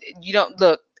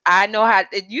 look, I know how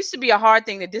it used to be a hard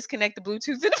thing to disconnect the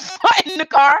Bluetooth in the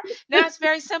car. Now it's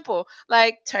very simple.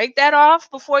 Like, take that off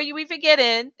before you even get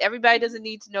in. Everybody doesn't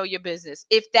need to know your business.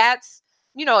 If that's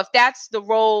the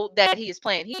role that he is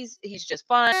playing, he's just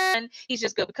fun, he's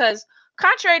just good. Because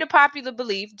contrary to popular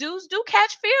belief, dudes do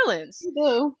catch feelings. You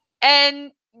do.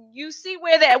 And you see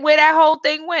where that whole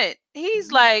thing went.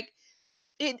 He's like,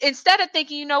 instead of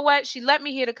thinking, you know what, she let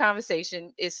me hear the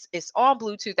conversation. It's on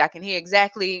Bluetooth. I can hear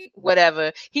exactly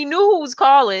whatever. He knew who was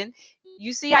calling.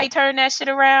 You see how he turned that shit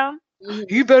around? Mm-hmm.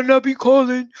 You better not be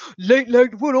calling late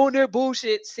like what on that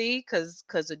bullshit. See,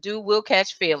 because a dude will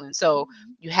catch feelings. So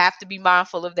you have to be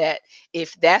mindful of that.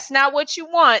 If that's not what you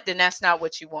want, then that's not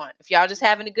what you want. If y'all just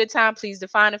having a good time, please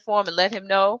define it for him and let him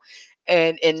know.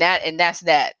 And that's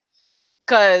that.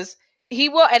 Because he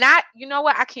will, and you know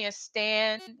what, I can't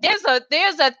stand. There's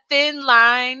a thin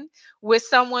line with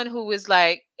someone who is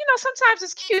like, sometimes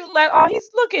it's cute, like, oh,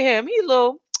 look at him, he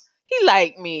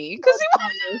like me because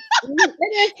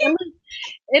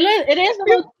it is a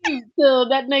little cute till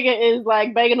that nigga is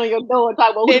like banging on your door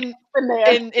talking about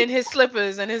in his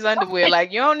slippers and his underwear.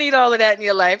 Like, you don't need all of that in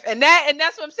your life. And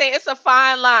that's what I'm saying. It's a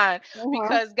fine line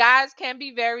because guys can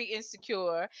be very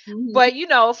insecure. Mm-hmm. But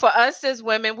for us as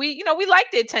women, we like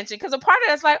the attention, because a part of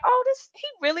that's like, oh, he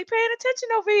really paying attention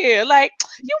over here. Like,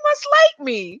 you must like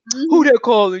me. Mm-hmm. Who that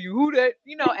calling you? Who that?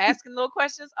 Asking little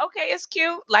questions. Okay, it's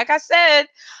cute. Like I said,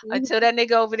 until that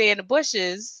nigga over there in the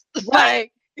bushes,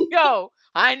 like, yo,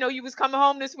 I know you was coming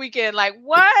home this weekend. Like,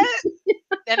 what?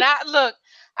 And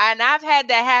I've had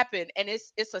that happen, and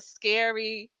it's a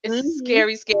scary,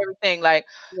 scary thing. Like,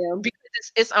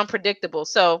 because it's unpredictable.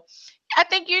 So I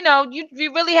think you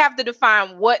really have to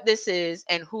define what this is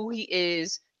and who he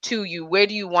is to you. Where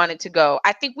do you want it to go?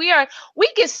 I think we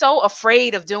get so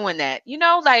afraid of doing that.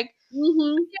 Like,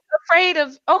 afraid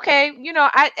of, okay,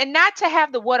 and not to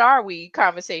have the what are we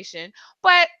conversation,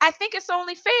 but I think it's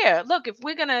only fair. Look, if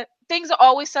we're gonna, things are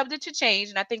always subject to change,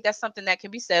 and I think that's something that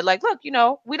can be said. Like, look,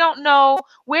 we don't know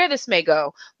where this may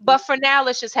go, but for now,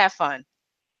 let's just have fun.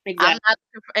 Exactly. I'm not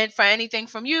looking for anything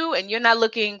from you, and you're not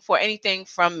looking for anything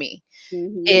from me.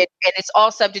 Mm-hmm. And it's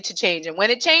all subject to change, and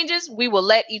when it changes, we will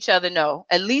let each other know.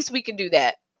 At least we can do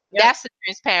that. Yep. That's the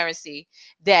transparency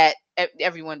that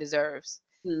everyone deserves.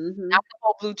 Mm-hmm. Not the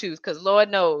whole Bluetooth, because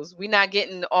Lord knows we're not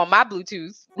getting on my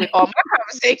Bluetooth with all my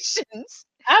conversations.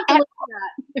 Absolutely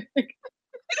not.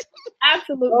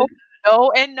 Absolutely.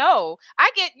 No and no. I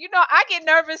get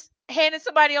nervous handing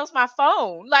somebody else my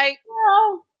phone. Like,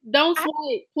 no, don't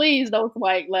swipe. Please don't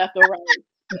swipe left or right.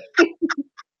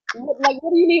 Like,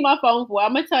 what do you need my phone for?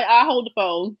 I'm gonna tell you, I hold the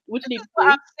phone. What you need?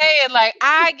 I'm saying, like,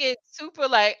 I get super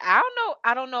like, I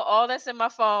don't know all that's in my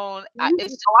phone. I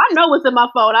know what's in my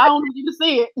phone. I don't need you to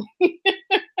see it.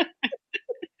 I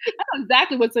know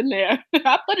exactly what's in there.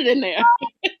 I put it in there.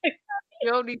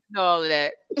 You don't need to know all of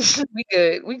that.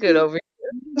 We good over here.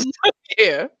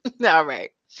 Yeah. All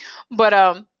right.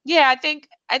 But yeah, I think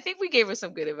we gave her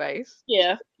some good advice.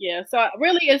 Yeah, yeah. So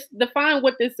really, it's define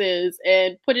what this is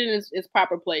and put it in its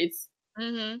proper place.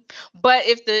 Hmm. But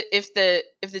if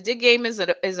the dig game is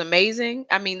amazing,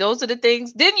 I mean, those are the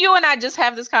things. Didn't you and I just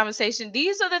have this conversation?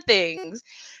 These are the things.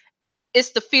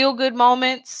 It's the feel good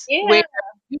moments Yeah. where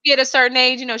you get a certain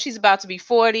age. She's about to be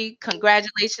 40.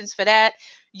 Congratulations for that.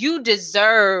 You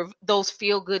deserve those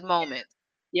feel good moments.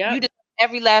 Yep. You deserve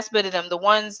every last bit of them. The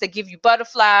ones that give you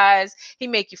butterflies, he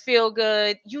make you feel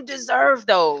good. You deserve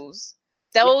those.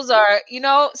 Yep. Those are,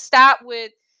 stop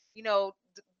with, you know,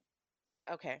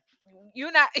 okay. You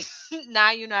and I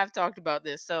now you know I've talked about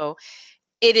this. So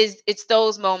it's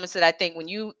those moments that I think when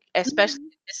you, especially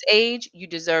Mhm. at this age, you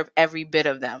deserve every bit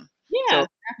of them. So Yeah, make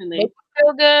definitely. you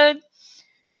feel good.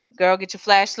 Girl, get your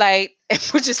flashlight and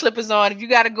put your slippers on. If you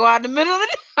gotta go out in the middle of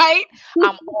the night,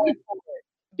 I'm all for it.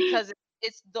 Because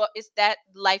it's that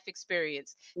life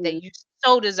experience that Mm, you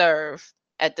so deserve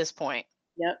at this point.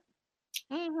 yep,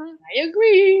 Hmm. I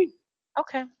agree.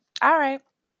 Okay. All right.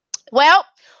 Well,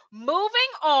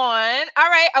 moving on. All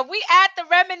right. Are we at the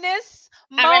reminisce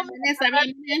I moment? reminisce. I I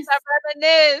reminisce.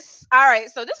 reminisce. All right.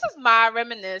 So this is my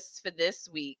reminisce for this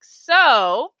week.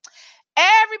 So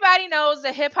everybody knows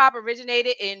that hip hop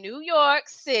originated in New York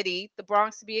City, the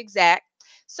Bronx to be exact.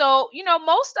 So,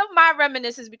 most of my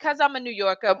reminiscences, because I'm a New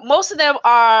Yorker, most of them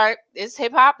is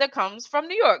hip hop that comes from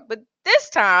New York. But this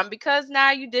time, because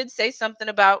now you did say something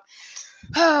about,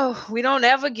 oh, we don't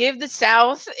ever give the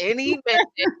South any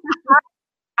mention.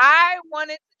 I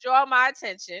wanted to draw my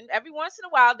attention. Every once in a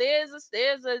while, there's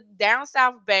a down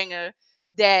south banger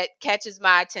that catches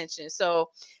my attention. So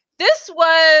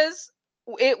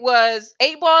it was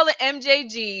 8 Ball and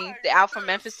MJG, the out from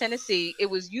Memphis, Tennessee. It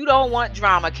was You Don't Want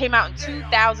Drama. Came out in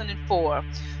 2004.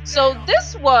 So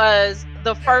this was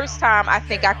the first time I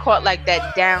think I caught like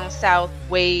that down south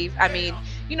wave. I mean,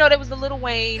 there was the Little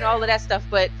Wayne, all of that stuff,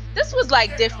 but this was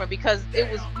like different because it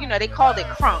was, they called it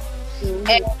crunk.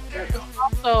 And Mhm. it was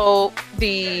also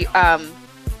the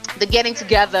getting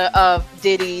together of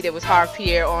Diddy. There was Harv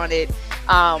Pierre on it,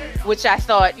 which I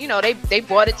thought, they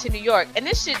brought it to New York, and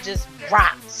this shit just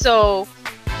rocked. So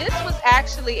this was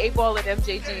actually 8 Ball and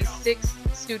MJG's sixth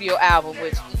studio album,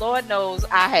 which Lord knows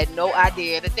I had no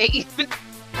idea that they even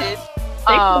did.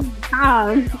 Take Um, some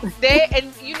time.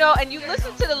 and you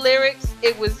listen to the lyrics,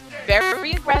 it was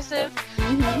very aggressive,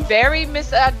 Mhm. very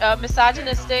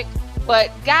misogynistic,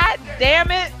 but god damn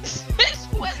it,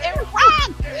 it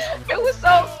rocked. It was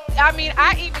so. I mean,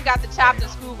 I even got the chopped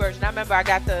and screw version. I remember I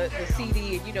got the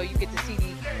CD, and you get the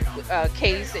CD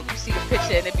case, and you see the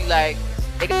picture, and it'd be like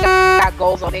they got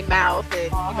goals on their mouth,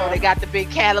 and they got the big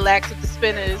Cadillacs with the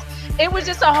spinners. It was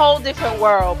just a whole different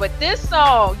world. But this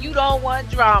song, You Don't Want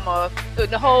Drama,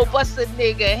 the whole bust a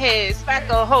nigga head, smack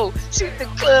a hoe, shoot the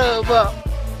club up,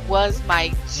 was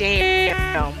my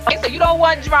jam. Okay, so You Don't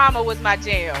Want Drama was my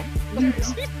jam.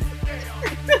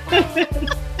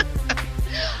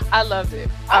 I loved it.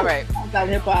 All right. About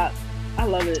hip hop. I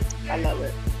love it. I love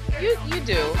it. You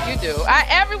do.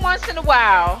 Every once in a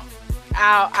while,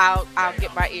 I'll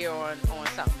get my ear on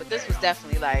something. But this was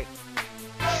definitely like,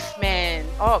 man,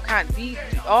 all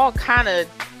kind of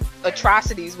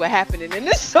atrocities were happening in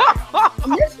this song.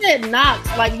 This shit knocks.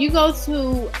 Like you go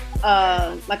to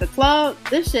like a club,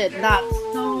 this shit knocks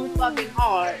so fucking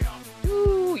hard.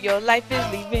 Ooh, your life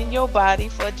is leaving your body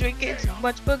for drinking too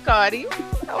much Bacardi.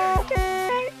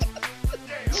 Okay.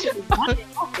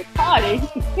 Off the party.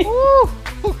 Ooh,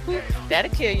 that'll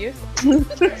kill you.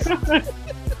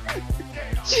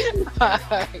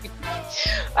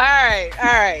 All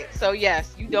right. So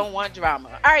yes, you don't want drama.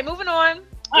 All right, moving on.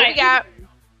 What we got?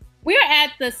 We're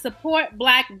at the support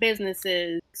Black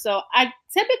businesses. So I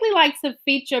typically like to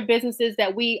feature businesses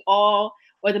that we all,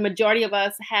 or the majority of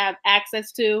us, have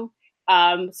access to.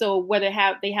 So whether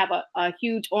they have a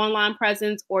huge online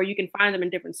presence, or you can find them in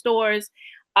different stores.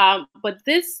 But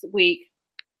this week,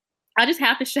 I just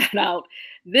have to shout out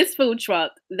this food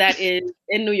truck that is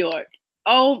in New York.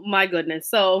 Oh my goodness.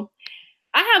 So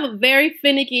I have a very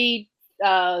finicky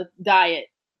diet.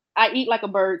 I eat like a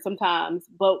bird sometimes,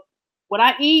 but when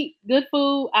I eat good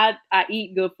food, I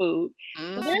eat good food.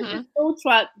 So there's this food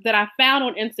truck that I found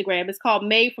on Instagram. It's called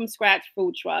Made from Scratch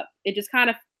Food Truck. It just kind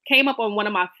of came up on one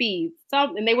of my feeds.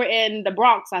 And they were in the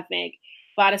Bronx, I think,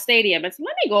 by the stadium. And so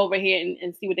let me go over here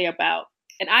and see what they're about.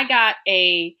 And I got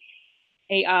a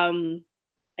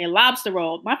lobster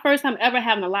roll. My first time ever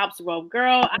having a lobster roll.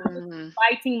 Girl, I was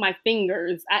biting my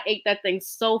fingers. I ate that thing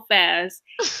so fast.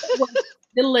 It was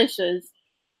delicious.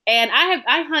 And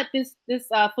I hunt this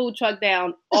food truck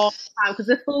down all the time because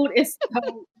the food is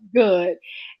so good.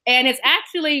 And it's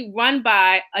actually run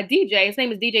by a DJ. His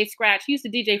name is DJ Scratch. He used to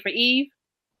DJ for Eve.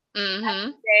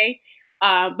 Mm-hmm.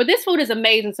 But this food is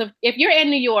amazing. So if you're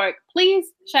in New York, please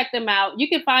check them out. You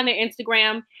can find their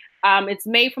Instagram. It's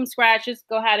made from scratch. Just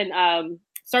go ahead and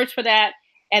search for that.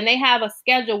 And they have a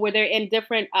schedule where they're in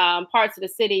different parts of the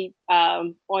city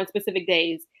on specific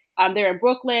days. They're in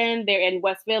Brooklyn, they're in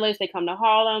West Village, they come to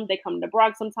Harlem, they come to the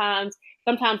Bronx sometimes.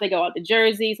 Sometimes they go out to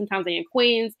Jersey, sometimes they're in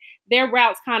Queens. Their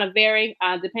routes kind of vary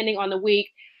depending on the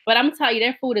week. But I'm gonna tell you,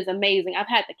 their food is amazing. I've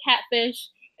had the catfish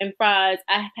and fries.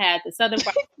 I've had the Southern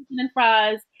fried chicken and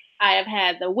fries. I have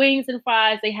had the wings and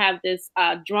fries. They have this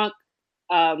drunk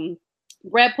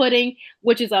bread pudding,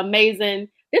 which is amazing.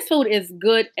 This food is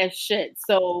good as shit.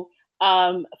 So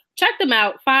check them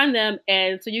out, find them,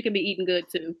 and so you can be eating good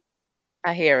too.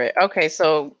 I hear it. Okay,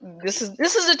 so this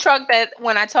is a truck that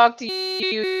when I talk to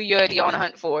you, you're already on a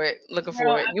hunt for it, looking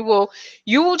for it.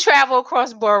 You will travel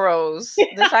across boroughs.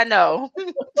 This I know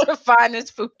to find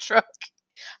this food truck.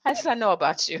 That's I know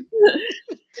about you.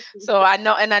 So I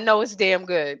know, and I know it's damn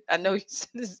good. I know it's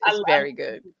very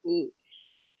good.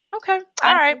 Okay,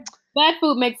 all right. Bad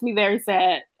food makes me very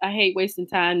sad. I hate wasting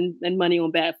time and money on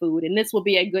bad food, and this will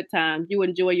be a good time. You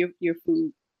enjoy your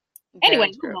food. Anyway,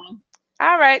 come on.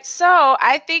 All right, so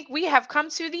I think we have come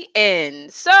to the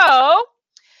end. So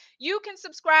you can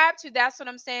subscribe to That's What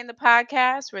I'm Saying, the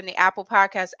podcast. We're in the Apple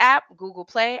Podcast app, Google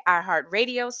Play,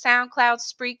 iHeartRadio, SoundCloud,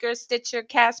 Spreaker, Stitcher,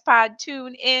 CastPod,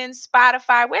 TuneIn,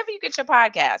 Spotify, wherever you get your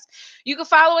podcast. You can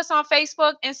follow us on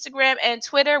Facebook, Instagram, and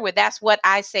Twitter with That's What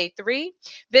I Say 3.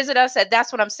 Visit us at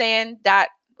That's What I'm Saying.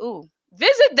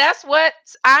 Visit That's What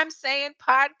I'm Saying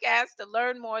podcast to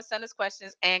learn more. Send us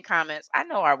questions and comments. I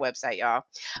know our website, y'all.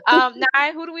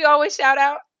 Nye, who do we always shout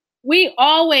out? We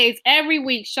always, every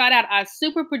week, shout out our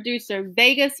super producer,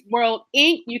 Vegas World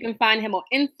Inc. You can find him on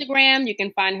Instagram. You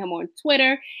can find him on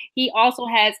Twitter. He also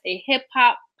has a hip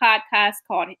hop podcast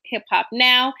called Hip Hop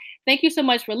Now. Thank you so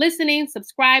much for listening,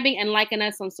 subscribing, and liking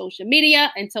us on social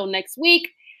media. Until next week,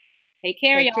 take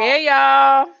care,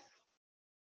 y'all.